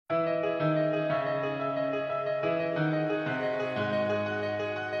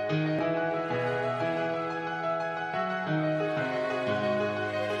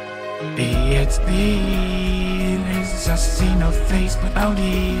It's been, it's just seen a face, but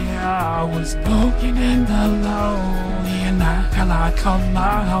only I was broken in the lonely, and I hell I call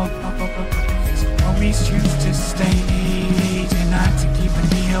my hope. Always choose to stay, tonight to keep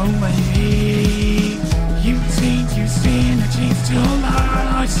me away. You've seen a change to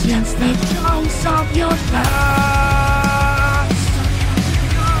life since the ghosts of your past.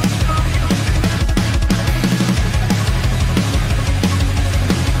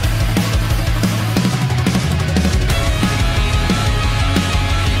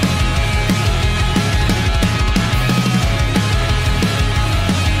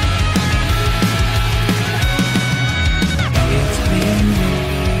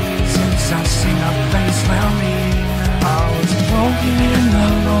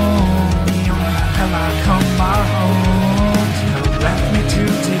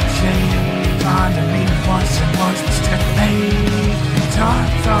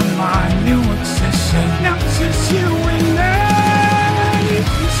 Now it's just you and me. You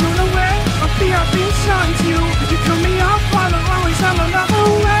turn away, I'll be up inside you. You cut me off while I always have another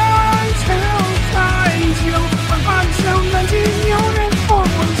way to find you. My body's so mending, you're in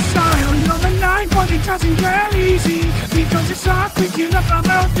forward style. You're the night, but it doesn't get easy, because it's not picking up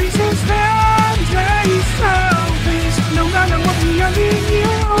about pieces. Then they selfish. No matter what we are in,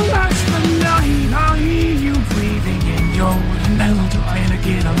 you last the night. I hear you breathing in your melody.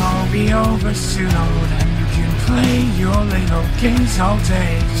 Again, I'll all be over soon, and you can play your little games all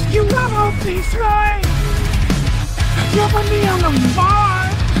day. You never be right. You're on the alone bar,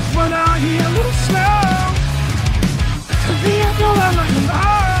 but I hear a little slow. To the end, you'll ever alone.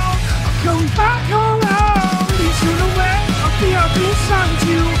 I'm going back alone. You turn away, I'll be up inside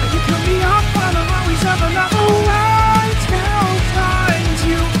you. You cut me off, but I'll always have another way to find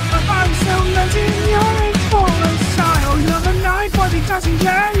you. My body's so mending, you're in for a style. Another night, but it doesn't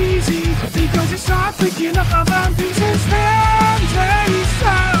get easy, because it's not picking up other pieces. Then they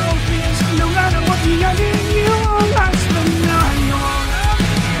selfish. No matter what the ending, you'll last the night.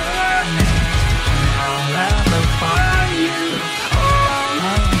 I'll ever find you.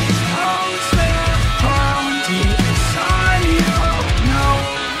 I'll stay on deep inside you. No,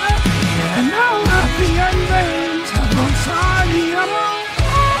 and I'll have the ending till I'm tired.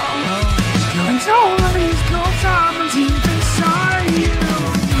 And all of these ghosts are deep inside you.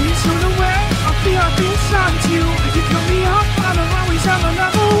 You turn away, I'll be up inside you. You cut me off, but I'll always have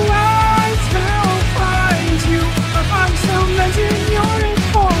another way to find you. My body's so mending, you're in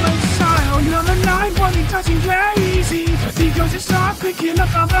for a style. Another night, but it doesn't get easy, because it's not picking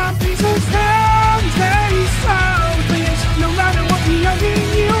up other pieces.